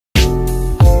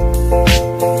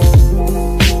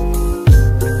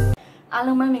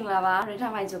အားလုံးပဲမင်္ဂလာပါ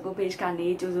ရထားမိုင်ချိုကို page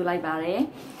ကနေကြိုဆိုလိုက်ပါတယ်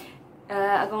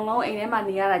အကောင်လုံးအိမ်ထဲ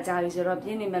မှာနေရတာကြာပြီ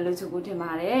ဆိုတော့ပြင်းနေမယ်လို့ချိုကို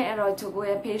ထင်ပါတယ်အဲ့တော့ချိုကို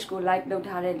ရဲ့ page ကို like လုပ်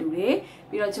ထားတဲ့လူ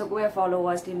တွေပြီးတော့ချိုကိုရဲ့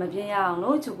followers တွေမပြင်းရ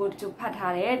အောင်လို့ချိုကိုတချို့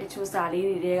ဖတ်ထားတဲ့တချို့စာလေး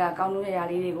တွေကကောင်းလို့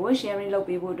ရလေးတွေကို sharing လုပ်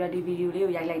ပေးဖို့အတွက်ဒီ video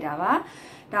လေးကိုရိုက်လိုက်တာပါ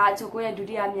ဒါချိုကိုရဲ့ဒု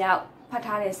တိယမြောက်ဖတ်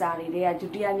ထားတဲ့စာလေးတွေ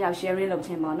ကဒုတိယမြောက် sharing လုပ်ခြ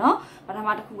င်းပေါ့နော်ပထမ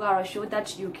တစ်ခုကတော့ show that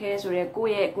you care ဆိုတဲ့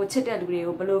ကိုယ့်ရဲ့ကိုချစ်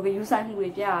တဲ့လူတွေကိုဘယ်လို view ဆိုင်မှု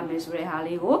တွေပြရမယ်ဆို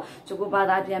တဲ့ဟာလေးကိုချိုကိုဘာ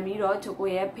သာပြန်ပြီးတော့ချို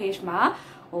ကိုရဲ့ page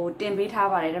မှာတင်ပေးထား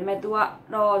ပါတယ်ဒါပေမဲ့ तू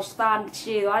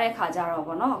ကတော့စာရှည်သွားတဲ့ခါကျတော့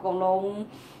ပေါ့နော်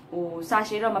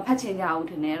အကုန်လုံးစာရှည်တော့မဖတ်ချင်ကြဘူး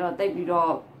ထင်တယ်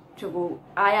အဲ့တော့တိတ်ပြီးတော့ချိုကို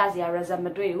အားရစရာ result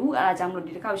မတွေ့ဘူးအဲ့ဒါကြောင့်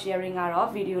မလို့ဒီတစ်ခေါက် sharing ကတော့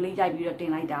video လေးရိုက်ပြီးတော့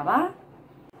တင်လိုက်တာပါ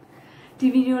ဒီ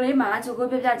ဗီဒီယိုလေးမှာချိုကို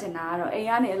ပြပြချင်တာ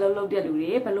ကတော့အိမ်ကနေအလုပ်လုပ်တဲ့လူ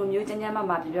တွေဘယ်လိုမျိုးကျန်းကျန်းမာ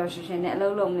မာပျော်ပျော်ရွှင်ရွှင်နဲ့အလု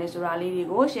ပ်လုပ်မလဲဆိုတာလေးတွေ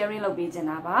ကို sharing လုပ်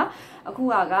ပေးချင်တာပါအခု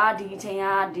ကဒီအချိန်က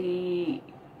ဒီ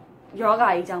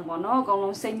ယောဂါကြီးကြောင့်ပေါ့နော်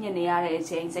အကုန်လုံးစိတ်ညစ်နေရတဲ့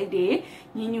အချိန်စိတ်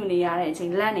တွေညှဉ်းညူနေရတဲ့အချိ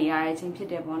န်လန့်နေရတဲ့အချိန်ဖြစ်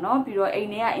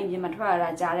တယ်ပေါ့နော်ပြီးတော့အိမ်ထဲကအင်ဂျင်မထွက်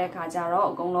ရတာကြားတဲ့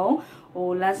အခါကျတော့အကုန်လုံး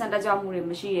လမ်းဆန်းတက်ကြွမှုတွေ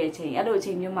မရှိတဲ့အချိန်အဲ့လိုအ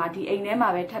ချိန်မျိုးမှာဒီအိမ်ထဲမှာ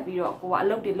ပဲထပ်ပြီးတော့ကိုကအ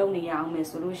လုပ်တွေလုပ်နေရအောင်မယ်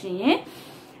ဆိုလို့ရှိ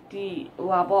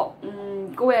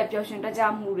ရင်ဒီပေါ့ကိုယ့်ရဲ့ပျော်ရွှင်တက်ကြွ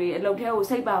မှုတွေအလုပ်ထဲကို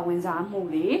စိတ်ပါဝင်စား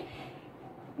မှုတွေ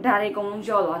ဒါတွေအကုန်လုံး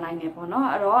ကြော့သွားနိုင်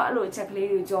တယ်ပေါ့နော်အဲ့တော့အဲ့လိုအချက်က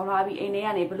လေးတွေကြော်လာပြီးအိမ်ထဲက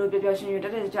နေဘယ်လိုပျော်ပျော်ရွှင်ရွှင်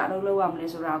တက်တက်ကြွအလုပ်လုပ်ရမလဲ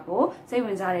ဆိုတာကိုစိတ်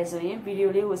ဝင်စားတယ်ဆို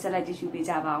ရင်ဗီဒီယိုလေးကိုဆက်လက်ကြည့်ရှု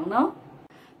ပေးကြပါအောင်နော်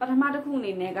ပထမတစ်ခု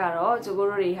အနေနဲ့ကတော့ကျိုးတို့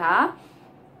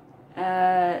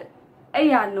တွေဟာအဲ့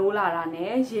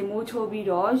ရနိုးလာတာနဲ့ရေမိုး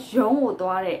ချိုးပြီးတော့ရုံးကို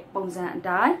သွားတဲ့ပုံစံ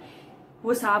အတိုင်းဝ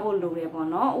တ်စားဖို့လို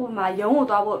တယ်ပေါ့နော်ဥပမာရုံးကို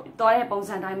သွားတဲ့ပုံ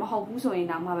စံတိုင်းမဟုတ်ဘူးဆိုရင်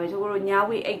တော့မှပဲ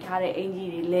ကျိုးတို့ညာဝိအိတ်ထားတဲ့အင်ကြီး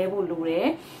တွေလဲဖို့လို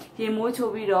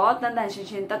တယ်ရေမိုးချိုးပြီးတော့တန်တန်ရှ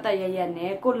င်းရှင်းတက်တက်ရရက်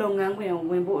နဲ့ကိုလုပ်ငန်းခွင်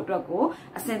ကိုဝင်ဖို့အတွက်ကို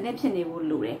အစင်သင့်ဖြစ်နေဖို့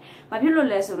လိုတယ်ဘာဖြစ်လို့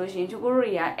လဲဆိုလို့ရှိရင်ကျိုးတို့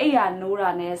တွေကအိတ်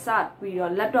ရနိုးတာနဲ့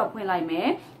စပြီးတော့ laptop ဖွင့်လိုက်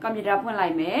မယ်ကွန်ပျူတာဖွင့်လို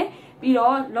က်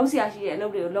မယ်ပြီးတော့လုံးဆရာရှိတဲ့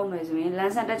အလုပ်တွေကိုလုပ်မယ်ဆိုရင်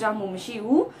လမ်းဆန်းတက်ကြွမှုမ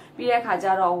ရှိဘူးပြီးတဲ့အခါကျ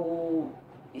တော့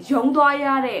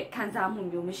ရုံသွားရတဲ့ခံစား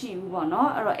မှုမျိုးမရှိ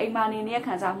ဘူးပေါ့နော်အဲ့တော့အိမ်မာနေနေ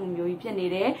တဲ့ခံစားမှုမျိုးကြီးဖြစ်နေ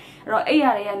တယ်အဲ့တော့အိမ်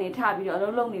ရတွေကနေထပြီးတော့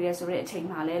အလုပ်လုပ်နေတယ်ဆိုတဲ့အချိန်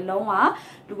မှာလဲလုံးဝ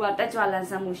သူကတက်ကြွလ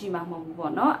န်းဆန်းမှုရှိမှာမဟုတ်ဘူး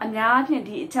ပေါ့နော်အများအားဖြ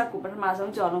င့်ဒီအချက်ကိုပထမ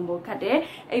ဆုံးကြော်လုံးဖို့ခတ်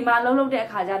တယ်အိမ်မာအလုပ်လုပ်တဲ့အ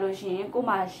ခါကျလို့ရှိရင်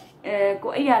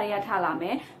ကိုအိမ်ရတွေကထလာမ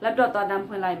ယ် laptop သွားတန်း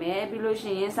ဖွင့်လိုက်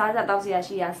မယ်ပြီးလို့ရှိရင်စားစရာတောက်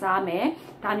စရာရှိရစား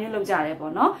မယ်ဒါမျိုးလုပ်ကြ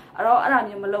တယ်ပေါ့နော်အဲ့တော့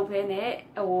အဲ့ဒါမျိုးမလုပ်ဘဲနဲ့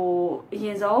အရ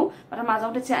င်ဆုံးပထ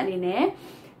မဆုံးတစ်ချက်အနေနဲ့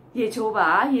ရေ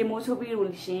ချိုးပါရေမိုးချိုးပြီးလို့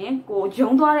ရှင်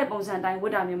ကိုဂျုံသွားတဲ့ပုံစံတိုင်းဝ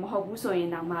တ်တာမျိုးမဟုတ်ဘူးဆို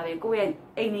ရင်တော့မှပဲကိုယ့်ရဲ့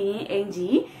အိမ်နေရင်အင်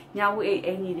ကြီးညာ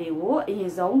ဝတ်အိမ်ကြီးတွေကိုအ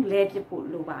ရင်ဆုံးလဲပစ်ဖို့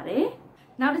လိုပါတယ်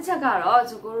နောက်တစ်ချက်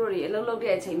ကတော့ကျိုးတို့တွေအလုပ်လုပ်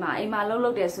တဲ့အချိန်မှာအိမ်မှာအလုပ်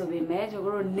လုပ်တယ်ဆိုပေမဲ့ကျိုး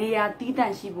တို့နေရာတီးတ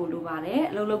န့်ရှိဖို့လိုပါတယ်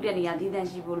အလုပ်လုပ်တဲ့နေရာတီးတ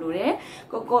န့်ရှိဖို့လိုတယ်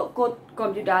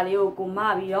ကိုကွန်ပျူတာလေးကို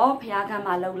မပြီးတော့ဖျားခ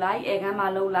န်းမှာလုပ်လိုက်အဲခန်းမှာ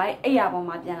လုပ်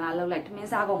လိုက်အိယာပေါ်မှာပြန်လာလုပ်လိုက်ထမင်း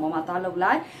စားကုန်ပေါ်မှာသွားလုပ်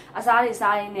လိုက်အစားတွေ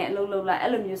စားရင်းနဲ့အလုပ်လုပ်လိုက်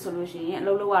အဲ့လိုမျိုးဆိုလို့ရှိရင်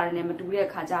အလုပ်လုပ်ရတယ်နဲ့မတူတဲ့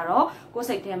အခါကျတော့ကိုယ်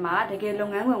စိတ်ထဲမှာတ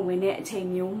ကယ်လုပ်ငန်းဝင်တဲ့အ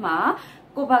ချိန်မျိုး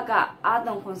မှာကိုဘက်ကအာ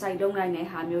သွန်ခွန်ဆိုင်တုံးနိုင်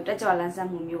တဲ့ဟာမျိုးတက်ကြွလန်းဆန်း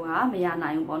မှုမျိုးဟာမရ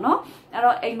နိုင်ဘူးပေါ့နော်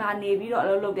အဲ့တော့အိမ်မှာနေပြီးတော့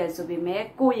အလုပ်လုပ်တယ်ဆိုပေမဲ့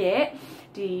ကိုယ့်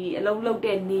ရဲ့ဒီအလုပ်လုပ်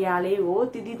တဲ့နေရာလေး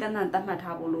ကိုတည်တည်တန်းတန်းသတ်မှတ်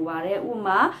ထားဖို့လိုပါတယ်ဥ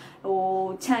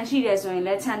ပမာခြံရှိတယ်ဆိုရင်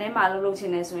လည်းခြံထဲမှာ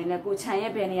အလုပ်လုပ်ချင်တယ်ဆိုရင်လည်းကိုခြံ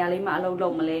ရဲ့ဘယ်နေရာလေးမှာ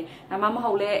အလုပ်လုပ်မလဲဒါမှ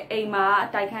မဟုတ်လဲအိမ်မှာ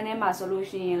တိုက်ခန်းထဲမှာ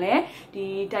ဆိုလို့ရှိရင်လ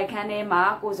ည်းဒီတိုက်ခန်းထဲ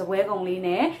မှာကိုစပွဲကုံလေး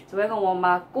နဲ့စပွဲကုံပေါ်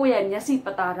မှာကိုယ့်ရဲ့မျက်စိ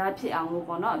ပတာဓာတ်ဖြစ်အောင်လို့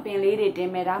ပေါ့နော်အပင်လေးတွေ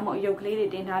တင်မယ်ဒါမှမဟုတ်အယုတ်ကလေး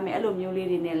တွေတင်ထားမယ်အဲ့လိုမျိုးလေး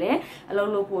တွေနဲ့လည်း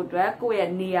အလုပ်လုပ်ဖို့အတွက်ကိုယ့်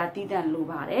ရဲ့နေရာတည်တံ့လို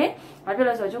ပါတယ်။ဘာဖြစ်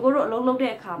လဲဆိုတော့ကျိုးတို့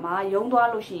အလုပ်လုပ်တဲ့အခါမှာ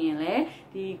ရုံသွားလို့ရှိရင်လ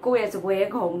ည်းဒီကိုယ့်ရဲ့စပွဲ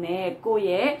ကုံနဲ့ကိုယ့်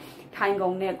ရဲ့ထိုင်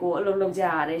ကုံနဲ့ကိုအလုပ်လုပ်ကြ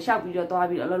ရတယ်။ရှောက်ပြီးတော့သွား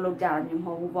ပြီးတော့အလုပ်လုပ်ကြတာမျိုး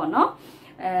မဟုတ်ဘူးပေါ့နော်။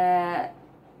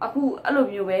အခုအဲ့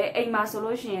လိုမျိုးပဲအိမ်မှာဆို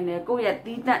လို့ရှိရင်လည်းကိုယ့်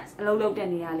ရဲ့တီးတန့်အလုပ်လုပ်တဲ့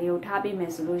နေရာလေးကိုထားပေး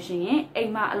မယ်ဆိုလို့ရှိရင်အိ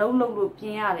မ်မှာအလုပ်လုပ်လို့ပြ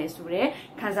င်းရတယ်ဆိုတော့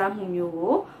ခံစားမှု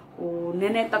မျိုးကို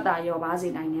နည်းနည်းတတ်တာရောပါစေ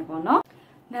နိုင်တယ်ပေါ့နော်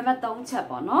။နံပါတ်3ချက်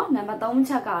ပေါ့နော်။နံပါတ်3ချ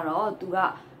က်ကတော့သူက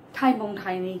ထိုင်ပုံ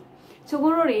ထိုင်လေး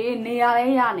ချိုးကိုတို့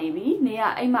တွေနေရာလေးရနေပြီနေရာ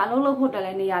အိမ်မှာအလုပ်လုပ်ဖို့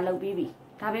တက်လဲနေရာလုပ်ပြီးပြီ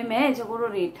ဒါပေမဲ့ချိုး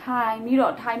ကိုတို့တွေ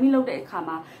ထိုင်ပြီးလုပ်တဲ့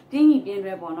အခါမှာတင်းကြီးပြ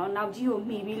င်းရဲပေါ့နော်နောက်ကြီး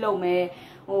ကိုမှီပြီးလုပ်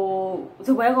မယ်စ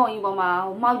ပွဲကုံကြီးပေါ်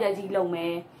မှာမှောက်ရက်ကြီးလုပ်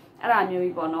မယ်အဲ့ဒါ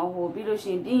မျိုးကြီးပေါ့နော်ပြီးလို့ရှိ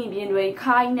ရင်တင်းရင်ပြင်းတွေ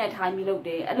ခိုင်းနဲ့ထိုင်ပြီးလုပ်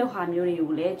တယ်အဲ့လိုဟာမျိုး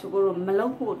တွေကိုလည်းချိုးကိုတို့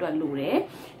မလုပ်ဖို့အတွက်လိုတယ်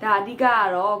ဒါအဓိက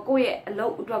ကတော့ကိုယ့်ရဲ့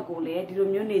အလုပ်အတွက်ကိုလည်းဒီလို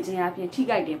မျိုးနေခြင်း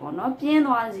အပြင်ထိခိုက်တယ်ပေါ့နော်ပြင်း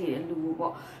သွားစေ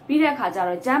တယ်လူပေါ့ပြီးတဲ့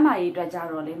အခါကျတော့ကျန်းမာရေးအတွက်ကြ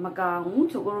တော့လေမကောင်းဘူး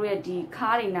ချိုးကိုတို့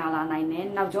ရဲ့ဒီခါးတွေနာလာနိုင်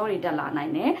တယ်နောက်ကျောတွေတက်လာ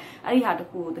နိုင်တယ်အဲ့ဒီဟာတ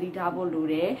ခုကိုသတိထားဖို့လို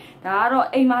တယ်ဒါကတော့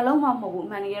အိမ်မှာလုံးဝမဟုတ်ဘူး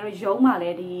အမှန်တကယ်တော့ရုံးမှာ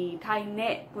လည်းဒီ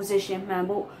ထိုင်တဲ့ position မှန်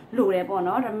ဖို့လိုတယ်ပေါ့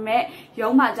နော်ဒါပေ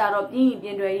မဲ့ရုံးမှာကြတော့ပြ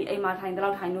င်းတွေအိမ်မှာထိုင်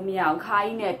တော့ထိုင်လို့မ မရ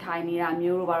ဘူးခါကြီးနဲ့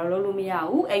ထိုင်နေတာမျိုးတို့ဘာလို့လုပ်လို့မရ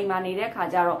ဘူးအိမ်မှာနေ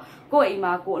တဲ့ခါကျတော့ကို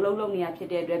ယ့်အိမ်မှာကိုယ်အလုပ်လုပ်နေ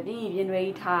ရဖြစ်တဲ့အတွက်ပြင်းရင်ပြင်း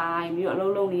တွေကြီးထိုင်ပြီးတော့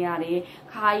အလုပ်လုပ်နေရ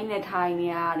တယ်ခါကြီးနဲ့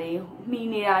ထိုင်နေရတယ်မှီ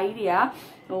နေတာကြီးတွေက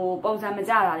ပုံစံမ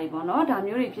ကြတာ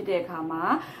တွေပေါ့နော်ဒါမျိုးတွေဖြစ်တဲ့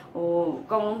အခါမှာ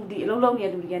အကုန်လုံးဒီအလုပ်လုပ်နေ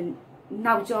တဲ့လူတွေ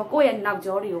ကနောက်ကျောကိုယ့်ရဲ့နောက်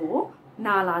ကျောတွေကို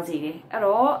နာလာစေတယ်အဲ့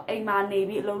တော့အိမ်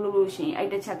မှာနေပြီးအလုပ်လုပ်လို့ရှိရင်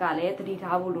အဲ့တစ်ချက်ကလည်းတတိ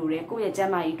ထားဖို့လိုတယ်ကိုယ့်ရဲ့ကျ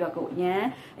န်းမာရေးအတွက်ကိုအရင်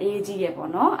အရေးကြီး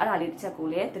ရပေါ့နော်အဲ့ဒါလေးတစ်ချက်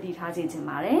ကိုလည်းတတိ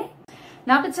ထားစေချင်ပါတယ်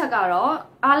နောက်တစ်ချက်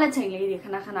ကတော့အားလက်ချိန်လေးတွေ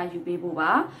ခဏခဏယူ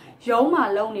ပေးဖို့ပါရုံးမှာ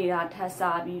လုံနေတာထပ်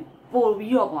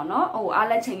စားပြီးပို့ပြီးတော့ပေါ့နော်အား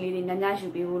လက်ချိန်လေးတွေများများယူ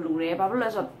ပေးဖို့လို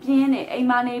တယ်ဘာဖြစ်လို့လဲဆိုတော့ပြ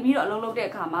င်းနေအိမ်မှာနေပြီးတော့အလုပ်လုပ်တဲ့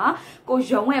အခါမှာ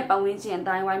ကိုရုံးရဲ့ပတ်ဝန်းကျင်အ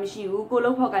တိုင်းဝိုင်းမရှိဘူးကိုလု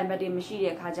ပ်ဖို့ကိုင်ဘက်တွေမ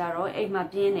ရှိတဲ့အခါကျတော့အိမ်မှာ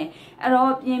ပြင်းနေအဲ့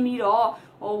တော့ပြင်းပြီးတော့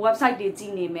website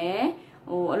တွေကြည့်နေ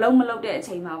မယ်အလုံးမလုပ်တဲ့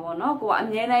အချိန်မှာပေါ့နော်ကိုကအ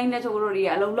မြဲတမ်းနဲ့ချို့တို့တွေကအ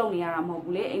လုံးလုပ်နေရတာမဟုတ်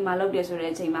ဘူးလေအိမ်မှာလုပ်တယ်ဆို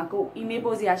တဲ့အချိန်မှာကို email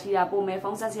ပို့စရာရှိတာပို့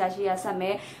မယ်ဖုန်းဆက်စရာရှိတာဆက်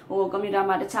မယ်ကွန်ပျူတာ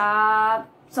မှာတခြား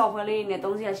software လေးတွေ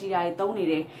နဲ့သုံးစရာရှိတာတွေသုံးနေ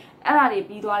တယ်အဲ့ဒါ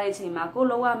တွေပြီးသွားတဲ့အချိန်မှာကို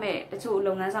လုပ်ရမယ့်တ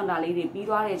ချို့လုပ်ငန်းဆောင်တာလေးတွေပြီး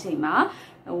သွားတဲ့အချိန်မှာ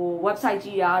website ကြ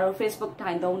ည့်တာတို့ Facebook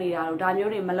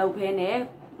ထိုင်သုံးနေတာတို့ဒါမျိုးတွေမလုပ်ဘဲ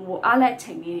နဲ့အား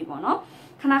လက်ချိန်လေးတွေပေါ့နော်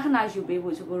ခဏခဏယူ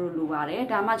ပေးဖို့ချို့တို့လိုပါတယ်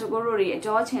ဒါမှချို့တို့တွေ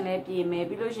အကြောချင်းလဲပြင်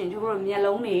မယ်ပြီးလို့ရှိရင်ချို့တို့မျက်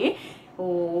လုံး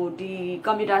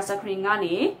တွေဒီကွန်ပျူတာ screen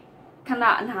ကနေခ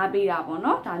ဏအနားပေးတာပေါ့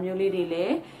နော်ဒါမျိုးလေးတွေလ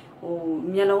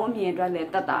ည်းမျက်လုံးအမြင်အတွက်လ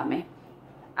ည်းတတ်တာ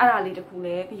မယ်အဲ့ဒါလေးတစ်ခု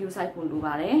လည်းဂရုစိုက်ဖို့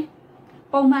လိုပါတယ်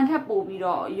ပုံမှန်ထပ်ပို့ပြီး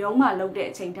တော့ရုံးမှာလုပ်တဲ့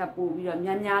အချိန်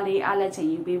ထပ်ပို့ပြီးတော့များများလေးအားလက်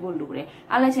ချိန်ယူပေးဖို့လိုတယ်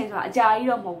အားလက်ချိန်ဆိုတာအကြာကြီး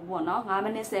တော့မဟုတ်ဘူးပေါ့နော်9မိ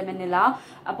နစ်10မိနစ်လောက်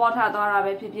အပေါ်ထသွားတာပဲ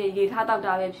ဖြစ်ဖြစ်ရေထားတောက်တာ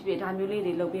ပဲဖြစ်ဖြစ်ဒါမျိုးလေး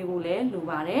တွေလုပ်ပေးဖို့လည်း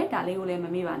လိုပါတယ်ဒါလေးကိုလည်း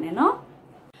မမေ့ပါ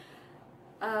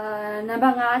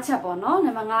နဲ့နော်နံပါတ်5ချက်ပေါ့နော်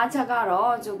နံပါတ်5ချက်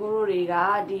ကတော့ကျိုးကိုတို့တွေ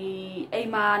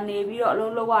ကဒီအိမ်မှာနေပြီးတော့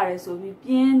အလုပ်လုပ်ရတယ်ဆိုပြီးပြ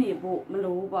င်းနေဖို့မ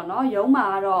လိုဘူးပေါ့နော်ရုံး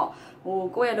မှာကတော့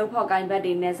ကိုယ့်ရဲ့လုပ်ဖော်ကိုင်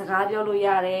ဘက်တွေနဲ့စ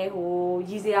ကားပြောလို့ရ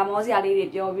တယ်ရည်စရာမောစရာလေး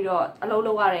တွေပြောပြီးတော့အလုပ်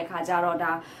လုပ်ရတဲ့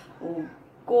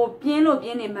အခါကျတော့ဒါကိုပြ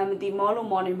င်းလို့ပြင်းနေမှမသိမောလို့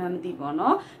မောနေမှမသိပေါ့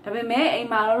နော်ဒါပေ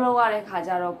မဲ့အိမ်မှာလုပ်ရတဲ့ခါ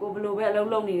ကျတော့ကိုဘယ်လိုပဲအလုပ်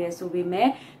လုပ်နေတယ်ဆိုပေ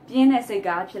မဲ့ပြင်း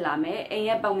တဲ့စိတ်ကားဖြစ်လာ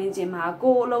မယ်အိမ်ရဲ့ပတ်ဝန်းကျင်မှာ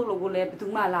ကိုအလုပ်လုပ်ကိုလည်းဘယ်သူ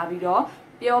မှလာပြီးတော့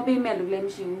ပြောပေးမဲ့လူလည်း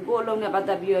မရှိဘူးကိုအလုံးနဲ့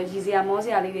ပတ်သက်ပြီးတော့ရည်စရာမောစ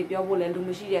ရာလေးတွေပြောဖို့လည်းလူ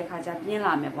မရှိတဲ့အခါကျပြ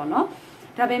င်းလာမယ်ပေါ့နော်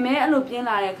ဒါပေမဲ့အဲ့လိုပြင်း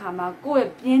လာတဲ့အခါမှာကိုယ့်ရဲ့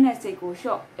ပြင်းတဲ့စိတ်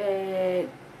ကိုရှော့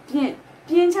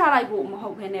ပြင်းချလိုက်ဖို့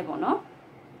မဟုတ်ဘဲနဲ့ပေါ့နော်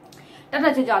တက်တ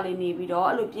က်ကြွကြွ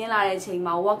လေးနေပြီးတော့အဲ့လိုပြင်းလာတဲ့အ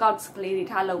ချိန်မှာ workout ကလေး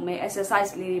တွေထားလုပ်မယ်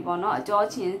exercise လေးတွေပေါ့နော်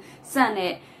အကြောချင်းစန့်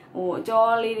တဲ့အကြော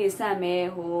လေးတွေစန့်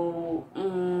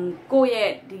မယ်ကိုယ့်ရဲ့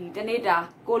ဒီတနေ့တာ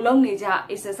ကိုလုံနေကြ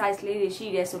exercise လေးတွေ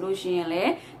ရှိတယ်ဆိုလို့ရှိရင်လ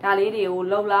ည်းဒါလေးတွေကို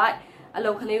လုပ်လိုက်အလု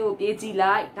ပ်ကလေးကိုပြေးကြည့်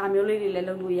လိုက်ဒါမျိုးလေးတွေလည်း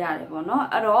လုပ်လို့ရတယ်ပေါ့နော်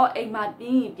အဲ့တော့အိမ်မှာပြ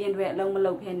င်းတွေအလုံးမ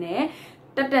လုပ်ဖ ೇನೆ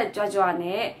တက်တက်ကြွကြွ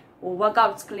နဲ့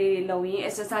workout ကလေးတွေလုပ်ရင်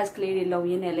exercise ကလေး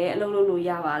တွေလုပ်ရင်းနဲ့လည်း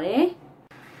အလုပ်လုပ်လို့ရပါ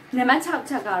တယ်နံပါတ်6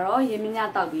ချက်ကတော့ရေမ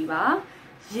ညတောက်ပြီးပါ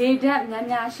ရေဓာတ်များ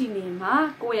များရှိနေမှာ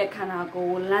ကိုယ့်ရဲ့ခန္ဓာ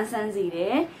ကိုယ်လန်းဆန်းစေတ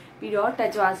ယ်ပြီးတော့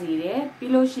တက်ကြွစေ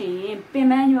တယ်ပြီးလို့ရှိရင်ပင်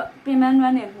ပန်းနွ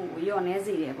မ်းနယ်မှုကို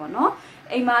လျော့နေစေတယ်ပေါ့နော်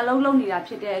အိမ်မှာလှုပ်နေတာဖြ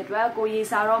စ်တဲ့အတွက်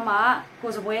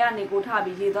ကိုရေစာတော့မှကိုစပွဲကနေကို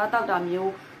ထပြီးရေသွားတောက်တာ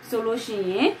မျိုးဆိုလို့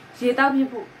ရှိရင်ရေ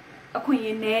တောက်ပြဖို့အခွင့်အ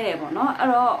ရေးနည်းတယ်ပေါ့နော်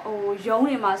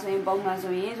အဲ့တော့ရုံးတွေမှာဆိုရင်ပုံမှန်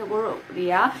ဆိုရင်ဆိုကိုတို့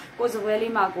တွေကကိုစ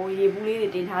ပွဲလေးမှာကိုရေဘူးလေး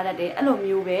တွေတင်ထားတတ်တယ်အဲ့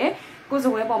လိုမျိုးပဲကိုစ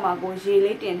ပွဲပေါ်မှာ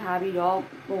ကိုရေလေးတင်ထားပြီးတော့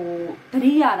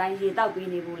တတိယတိုင်းရေတောက်ပေး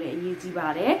နေဖို့လည်းအရေးကြီးပါ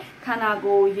တယ်ခန္ဓာ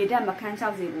ကိုယ်ရေဓာတ်မခန်းချော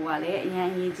က်စေဖို့ကလည်းအ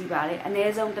ရင်အရေးကြီးပါတယ်အန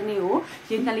ည်းဆုံးတစ်နေ့ကို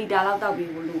ရေ2လီတာလောက်တောက်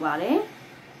ပေးဖို့လိုပါ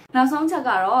တယ်နောက်ဆုံးချက်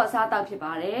ကတော့အစားအ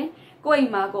သောက်ဖြစ်ပါတယ်ကိုယ့်အိ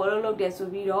မ်မှာကိုယ်အလုပ်လုပ်တယ်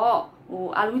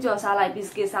ဆိုပြီးတော့အာလူးကြော်စားလိုက်ဘ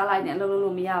စ်ကစ်စားလိုက်နဲ့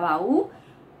အလုပ်လုပ်လို့မရပါဘူး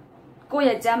ကိုယ့်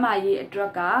ရဲ့ကျန်းမာရေးအတွက်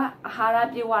ကအာဟာရ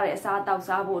ပြည့်ဝတဲ့အစားအ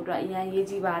သောက်စားဖို့အတွက်အရင်ရေး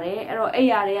ကြည့်ပါတယ်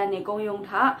အဲ့တော့အိပ်ရာတွေကနေကုန်းယုံထ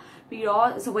ပြီးတော့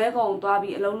စပွဲ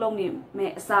ကုံသွားပြီးအလုံးလုံးနေ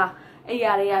မဲ့အ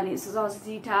စားအိပ်ရာတွေကနေစော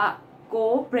စောစီး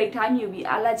ထကို break time ယူပြီး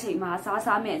အားလက်ချိန်မှာ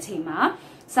စားမဲ့အချိန်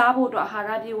မှာစားဖို့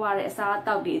အတွက်အာဟာရပြည့်ဝတဲ့အစားအ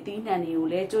သောက်တွေအသီးနှံတွေ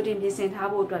ကိုလည်းကြိုတင်ပြင်ဆင်ထား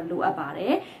ဖို့အတွက်လိုအပ်ပါတ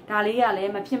ယ်ဒါလေးက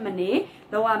လည်းမဖြစ်မနေ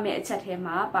လုပ်ရမယ့်အချက်ထဲ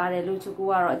မှာပါတယ်လို့သူ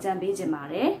ကတော့အကြံပေးခြ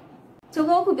င်းပါတယ်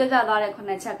ကျုပ်အခုပြပြသွားတဲ့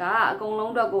9ချက်ကအကုန်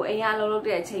လုံးတော့ကိုအိမ်ရလုံးလုံး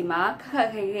တဲ့အချိန်မှာခက်ခက်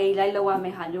ခဲခဲလိုက်လောက်ရမ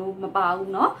ယ့်ဟာမျိုး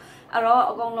မပါဘူးเนาะ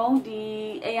အဲ့တော့အကုန်လုံးဒီ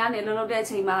အိမ်ရနေလုံးလုံးတဲ့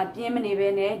အချိန်မှာပြင်း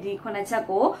မနေဘဲနဲ့ဒီ9ချက်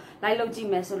ကိုလိုက်လုပ်ကြ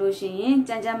ည့်မယ်ဆိုလို့ရှိ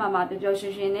ရင်ကြမ်းကြမ်းမာမာပျော်ပျော်ရွှ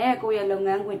င်ရွှင်နဲ့ကိုယ့်ရဲ့လုပ်င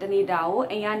န်းခွင်တစ်နေ့တာကို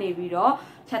အိမ်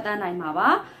ရနေပြီးတော့ဖြတ်တန်းနိုင်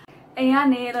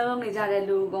မှာပါအိမ်ကနေလုံးလုံးနေကြ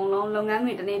တဲ့လူအကုန်လုံးလုပ်ငန်းခွ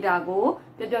င်တစ်နေ့တာ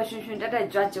ကိုပျော်ပျော်ရွှင်ရွှင်တက်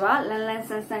တက်ကြွကြွလန်းလန်းဆ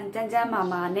န်းဆန်းကြမ်းကြ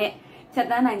မ်းမာမာနဲ့ဖြတ်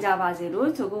တန်း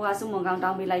နိုင်ကြပါစေလို့ချိုကိုကစုမုံကောင်း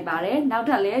တောင်းပေးလိုက်ပါတယ်နောက်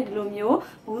ထပ်လည်းဒီလို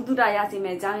မျိုးဘူးတုဒရစီ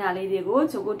မဲ့အကြောင်းအရာလေးတွေ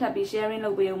ကိုချိုကိုထပ်ပြီး sharing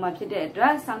လုပ်ပေးအောင်မှာဖြစ်တဲ့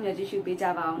အတွက်စောင့်မျှော်ကြည့်ရှုပေးကြ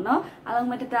ပါအောင်เนาะအားလုံး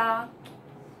မတတာ